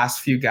those last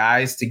few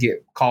guys to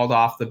get called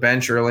off the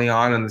bench early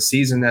on in the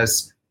season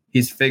as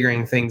he's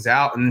figuring things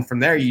out. And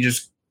from there, you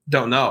just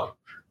don't know.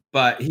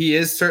 But he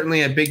is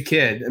certainly a big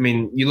kid. I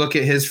mean, you look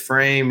at his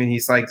frame and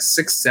he's like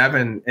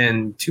 6'7"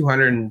 and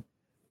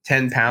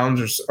 210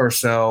 pounds or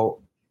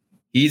so.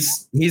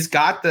 He's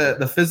got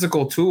the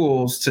physical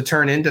tools to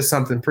turn into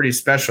something pretty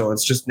special.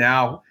 It's just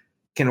now,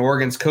 can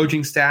Oregon's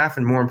coaching staff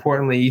and more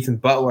importantly, Ethan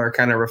Butler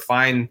kind of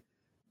refine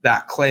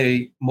that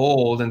clay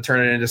mold and turn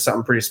it into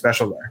something pretty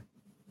special there?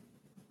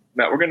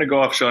 Matt, we're going to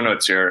go off show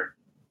notes here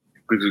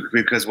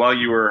because while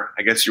you were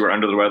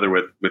under the weather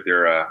with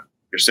your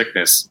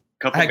sickness,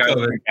 a couple guys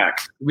came back.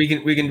 We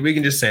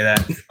can just say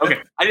that.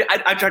 Okay,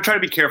 I try to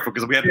be careful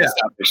because we had to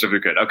establish if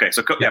we could. Okay,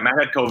 so Matt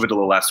had COVID a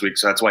little last week,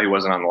 so that's why he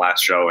wasn't on the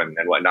last show and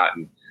whatnot.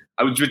 And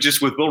I was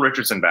just with Will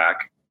Richardson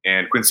back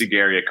and Quincy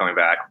Guerrier coming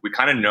back. We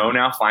kind of know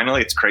now.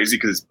 Finally, it's crazy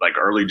because it's like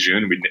early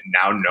June. We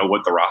now know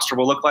what the roster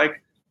will look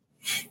like.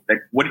 Like,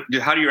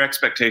 how do your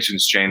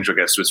expectations change? I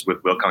guess just with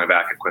Will coming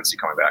back and Quincy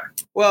coming back.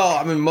 Well,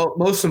 I mean,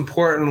 most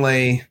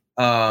importantly,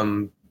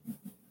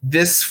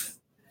 this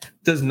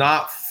does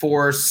not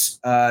force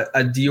a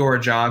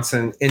Dior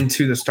Johnson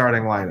into the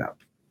starting lineup.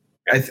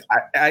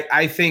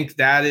 I think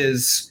that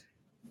is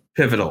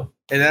pivotal,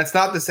 and that's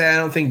not to say I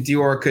don't think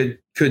Dior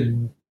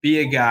could be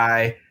a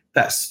guy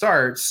that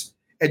starts.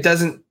 It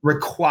doesn't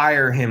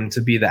require him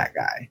to be that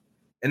guy,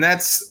 and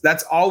that's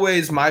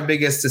always my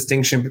biggest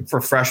distinction for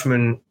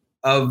freshmen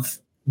of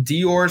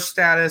Dior's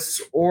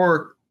status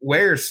or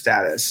Ware's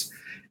status,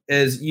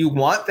 is you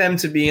want them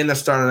to be in the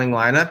starting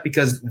lineup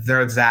because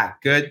they're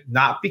that good,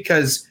 not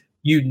because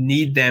you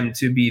need them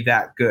to be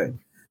that good.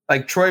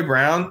 Like Troy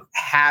Brown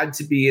had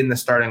to be in the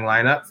starting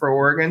lineup for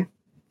Oregon.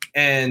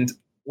 And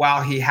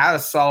while he had a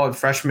solid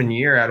freshman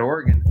year at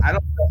Oregon, I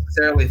don't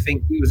necessarily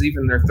think he was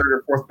even their third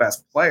or fourth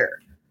best player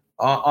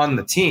on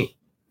the team.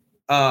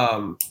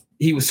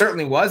 He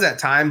certainly was at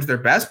times their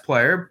best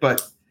player,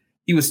 but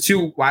he was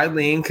too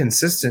widely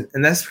inconsistent.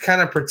 And this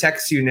kind of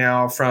protects you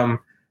now from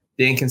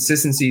the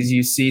inconsistencies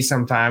you see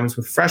sometimes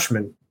with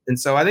freshmen. And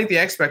so I think the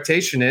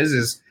expectation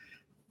is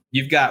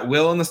you've got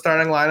Will in the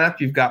starting lineup.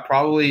 You've got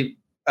probably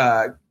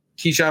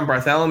Keyshawn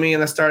Barthelemy in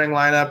the starting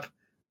lineup.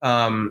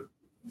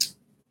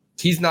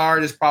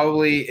 Keysnard is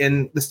probably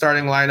in the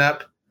starting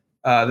lineup.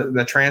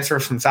 The transfer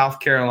from South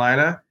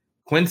Carolina,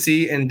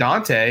 Quincy and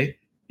Dante.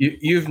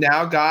 You've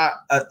now got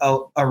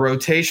a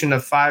rotation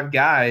of 5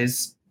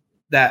 guys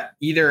that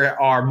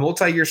either are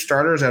multi-year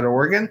starters at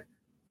Oregon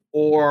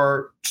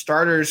or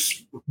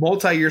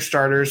multi-year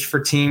starters for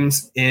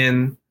teams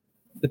in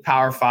the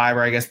Power 5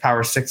 or I guess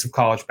Power 6 of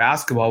college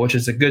basketball, which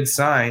is a good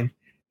sign.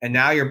 And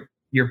now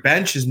your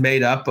bench is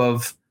made up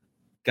of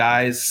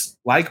guys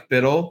like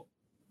Biddle,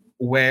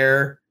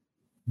 Ware,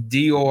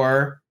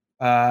 Dior.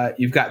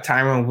 You've got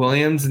Tyrone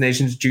Williams, the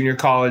nation's junior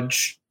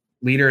college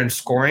leader in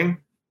scoring.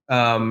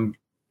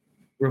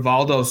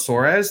 Rivaldo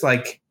Soares.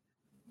 Like,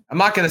 I'm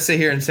not going to sit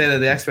here and say that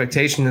the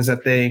expectation is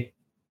that they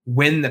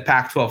win the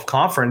Pac-12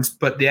 conference,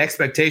 but the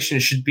expectation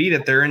should be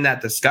that they're in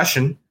that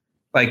discussion.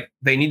 Like,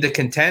 they need to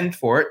contend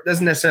for it.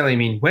 Doesn't necessarily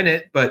mean win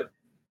it, but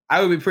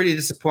I would be pretty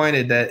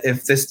disappointed that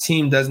if this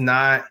team does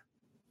not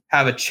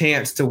have a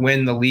chance to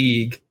win the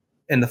league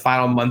in the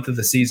final month of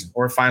the season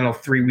or final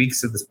 3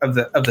 weeks of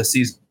the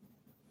season.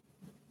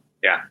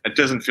 Yeah, it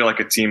doesn't feel like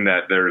a team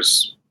that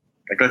there's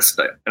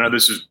like, I know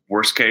this is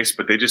worst case,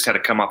 but they just had to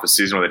come off a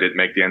season where they didn't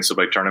make the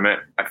NCAA tournament.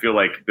 I feel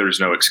like there's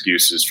no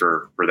excuses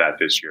for that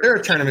this year. They're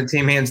a tournament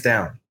team, hands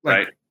down. Like,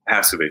 right?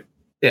 Has to be.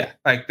 Yeah,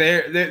 like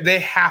they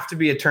have to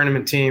be a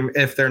tournament team.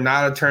 If they're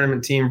not a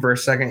tournament team for a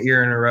second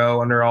year in a row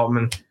under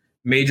Altman,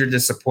 major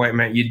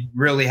disappointment. You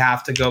really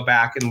have to go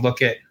back and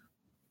look at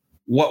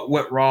what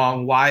went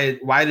wrong. Why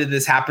did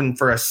this happen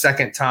for a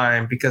second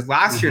time? Because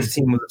last year's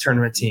team was a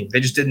tournament team.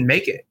 They just didn't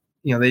make it.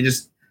 They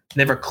just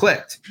never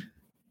clicked.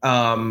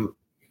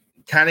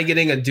 Kind of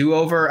getting a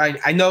do-over.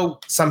 I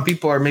know some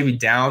people are maybe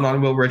down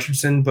on Will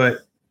Richardson, but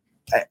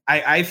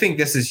I think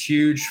this is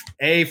huge.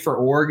 A, for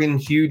Oregon,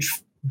 huge.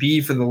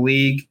 B, for the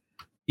league.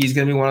 He's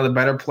going to be one of the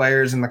better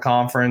players in the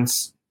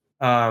conference.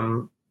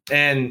 And,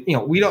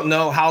 we don't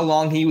know how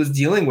long he was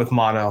dealing with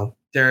mono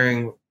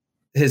during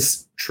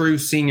his true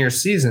senior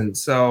season.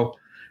 So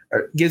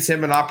it gives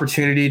him an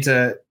opportunity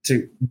to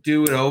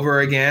do it over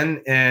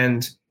again.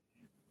 And,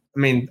 I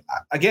mean,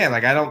 again,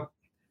 like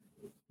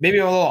maybe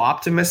I'm a little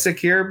optimistic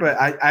here, but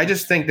I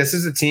just think this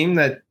is a team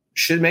that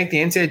should make the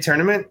NCAA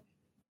tournament.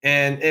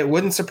 And it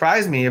wouldn't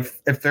surprise me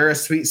if they're a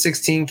Sweet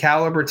 16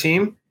 caliber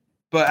team.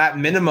 But at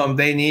minimum,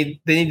 they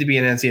need to be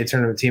an NCAA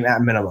tournament team at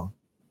minimum.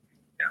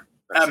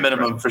 Yeah, at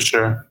minimum for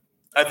sure.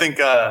 I think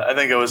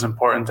it was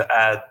important to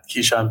add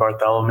Keyshawn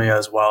Barthelemy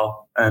as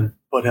well and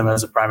put him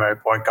as a primary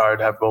point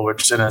guard, have Will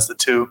Richardson as the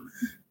 2.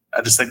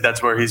 I just think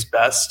that's where he's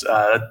best.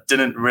 That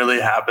didn't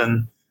really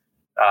happen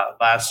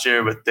last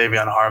year with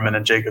Davion Harmon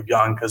and Jacob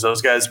Young because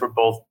those guys were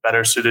both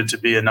better suited to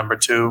be a number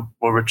 2.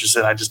 Will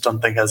Richardson, I just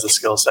don't think has the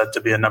skill set to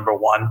be a number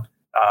 1.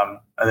 I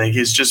think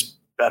he's just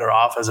better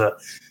off as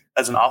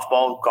an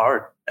off-ball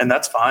guard, and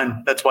that's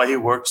fine. That's why he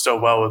worked so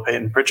well with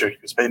Peyton Pritchard,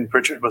 because Peyton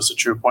Pritchard was the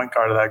true point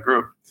guard of that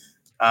group.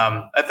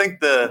 I think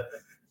the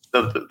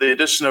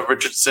addition of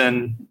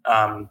Richardson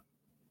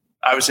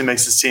obviously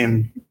makes his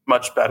team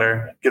much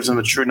better, gives him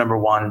a true number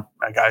 1,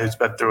 a guy who's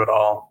been through it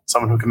all,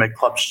 someone who can make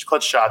clutch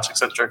shots, et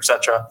cetera, et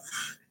cetera.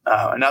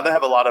 And now they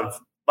have a lot of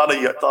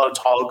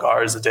tall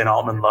guards that Dana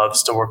Altman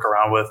loves to work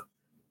around with,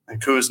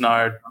 and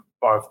Couisnard,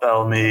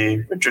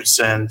 Barthelemy,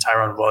 Richardson,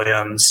 Tyrone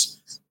Williams.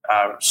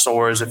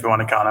 Soares, if you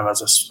want to count him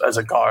as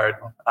a guard.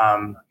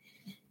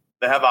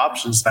 They have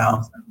options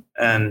now,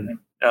 and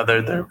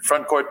their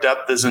front court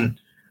depth isn't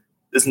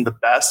the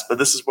best, but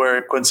this is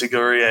where Quincy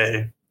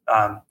Guerrier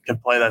can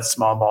play that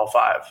small ball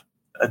 5.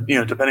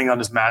 Depending on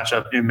his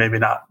matchup, you maybe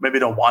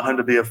don't want him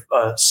to be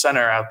a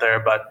center out there,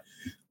 but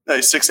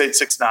he's 6'8",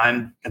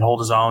 6'9", can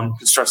hold his own,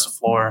 can stretch the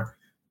floor.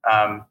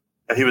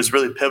 He was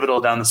really pivotal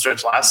down the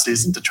stretch last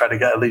season to try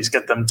to at least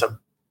get them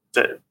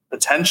to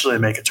potentially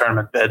make a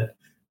tournament bid.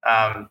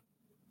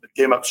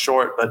 Came up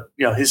short, but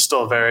he's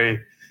still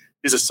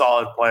he's a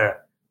solid player.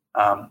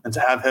 And to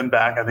have him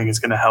back, I think is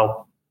going to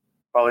help.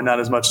 Probably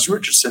not as much as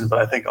Richardson, but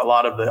I think a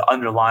lot of the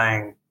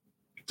underlying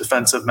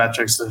defensive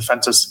metrics, the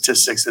defensive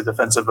statistics, the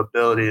defensive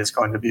ability is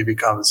going to be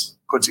because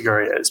Quincy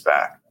Guerrier is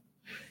back.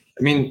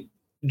 I mean,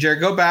 Jared,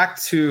 go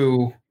back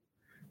to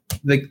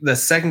the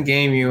second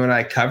game you and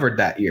I covered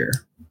that year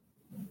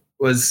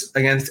was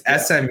against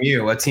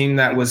SMU, a team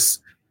that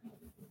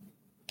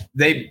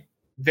they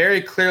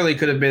very clearly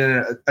could have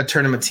been a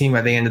tournament team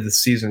by the end of the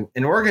season.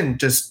 And Oregon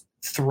just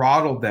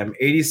throttled them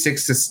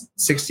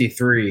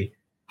 86-63.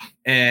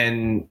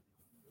 And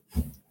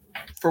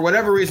for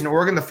whatever reason,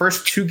 Oregon, the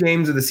first 2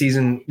 games of the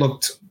season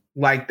looked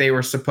like they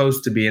were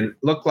supposed to be, and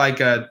looked like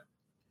a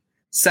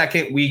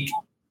second week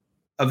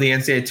of the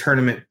NCAA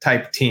tournament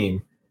type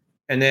team.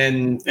 And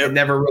then it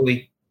never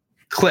really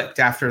clicked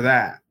after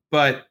that.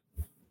 But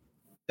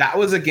that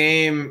was a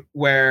game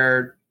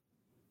where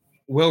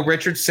Will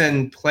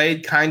Richardson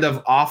played kind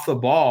of off the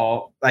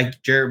ball,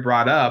 like Jared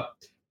brought up.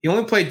 He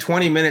only played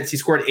 20 minutes. He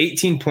scored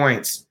 18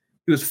 points.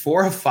 He was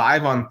 4 of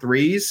 5 on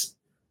threes.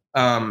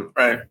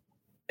 Right.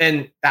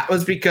 And that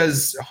was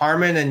because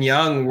Harmon and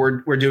Young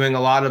were doing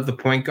a lot of the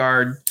point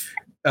guard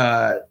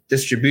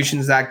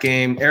distributions that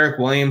game. Eric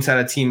Williams had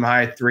a team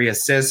high 3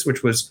 assists,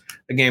 which was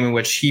a game in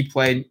which he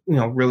played,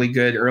 really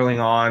good early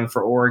on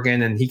for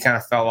Oregon, and he kind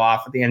of fell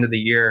off at the end of the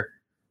year.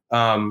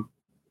 I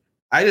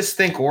just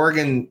think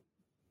Oregon,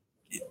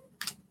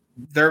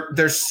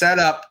 they're set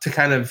up to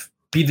kind of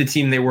be the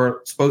team they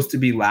were supposed to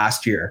be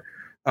last year.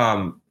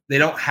 They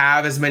don't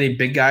have as many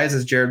big guys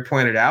as Jared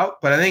pointed out,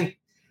 but I think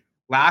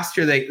last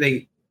year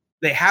they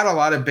had a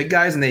lot of big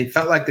guys and they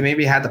felt like they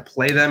maybe had to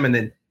play them, and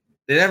then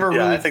they never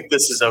really. I think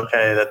this is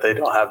okay that they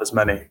don't have as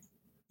many.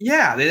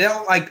 Yeah, they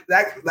don't like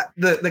that.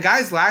 The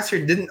guys last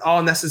year didn't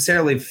all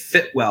necessarily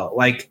fit well.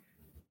 Like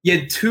you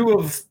had 2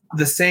 of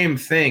the same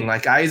thing.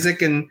 Like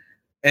Isaac and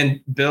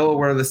Bill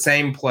were the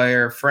same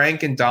player.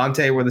 Frank and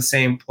Dante were the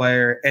same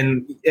player,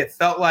 and it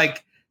felt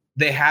like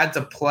they had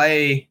to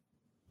play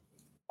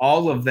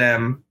all of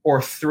them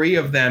or 3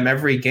 of them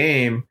every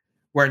game.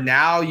 Where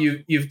now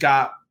you've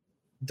got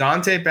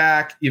Dante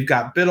back, you've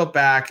got Biddle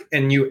back,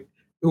 and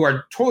who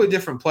are totally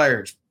different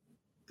players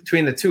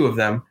between the 2 of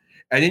them.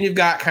 And then you've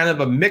got kind of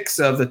a mix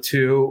of the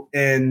 2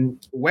 in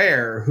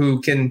Ware,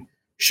 who can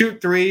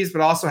shoot threes,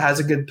 but also has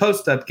a good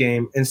post-up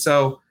game. And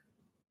so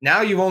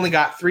now you've only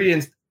got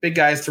 3 big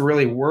guys to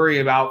really worry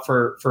about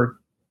for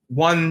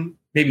 1,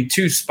 maybe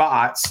 2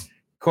 spots.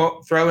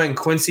 Throw in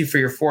Quincy for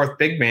your 4th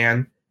big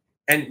man.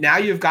 And now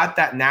you've got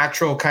that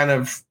natural kind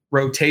of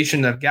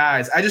rotation of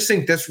guys. I just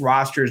think this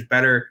roster is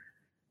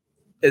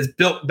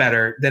built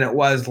better than it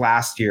was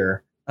last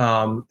year.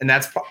 And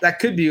that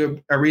could be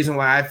a reason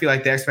why I feel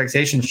like the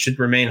expectations should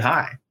remain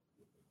high.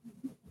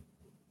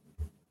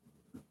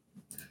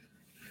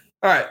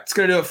 All right, it's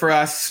going to do it for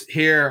us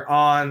here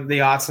on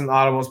the Odds and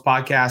Audibles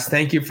podcast.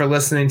 Thank you for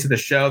listening to the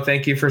show.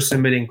 Thank you for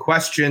submitting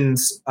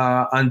questions.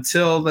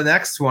 Until the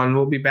next one,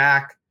 we'll be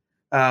back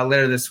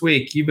later this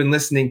week. You've been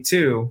listening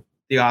to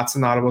the Odds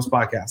and Audibles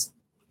podcast.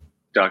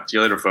 Talk to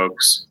you later,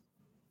 folks.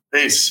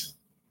 Peace.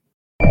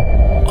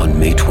 On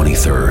May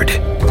 23rd.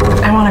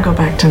 I want to go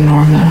back to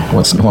normal.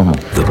 What's normal?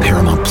 The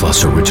Paramount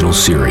Plus original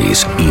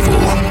series, Evil,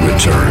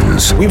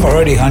 returns. We've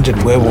already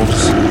hunted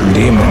werewolves,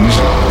 demons.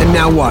 And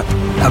now what?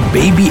 A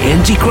baby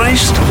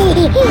Antichrist?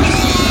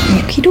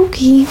 Okie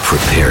dokie.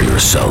 Prepare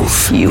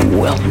yourself. You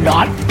will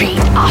not beat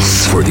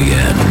us. For the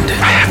end.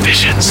 I have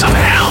visions of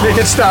hell. Make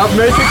it stop.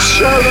 Make it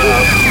shut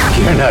up.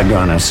 You're not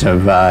gonna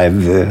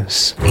survive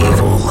this.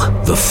 Evil,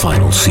 the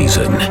final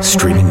season.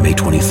 Streaming May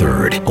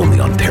 23rd. Only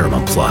on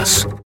Paramount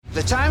Plus.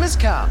 The time has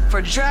come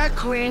for drag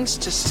queens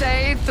to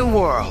save the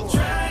world.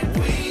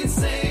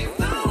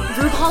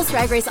 RuPaul's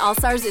Drag Race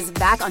All-Stars is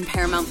back on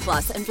Paramount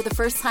Plus, and for the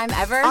first time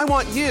ever, I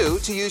want you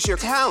to use your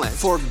talent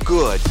for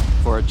good,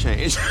 for a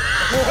change. 8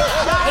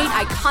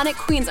 iconic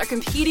queens are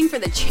competing for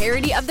the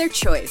charity of their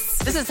choice.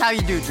 This is how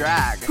you do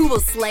drag. Who will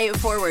slay it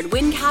forward,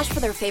 win cash for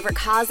their favorite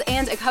cause,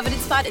 and a coveted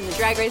spot in the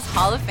Drag Race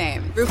Hall of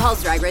Fame.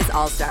 RuPaul's Drag Race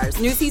All-Stars.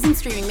 New season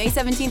streaming May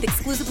 17th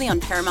exclusively on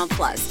Paramount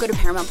Plus. Go to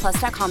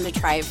ParamountPlus.com to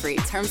try it free.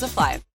 Terms apply.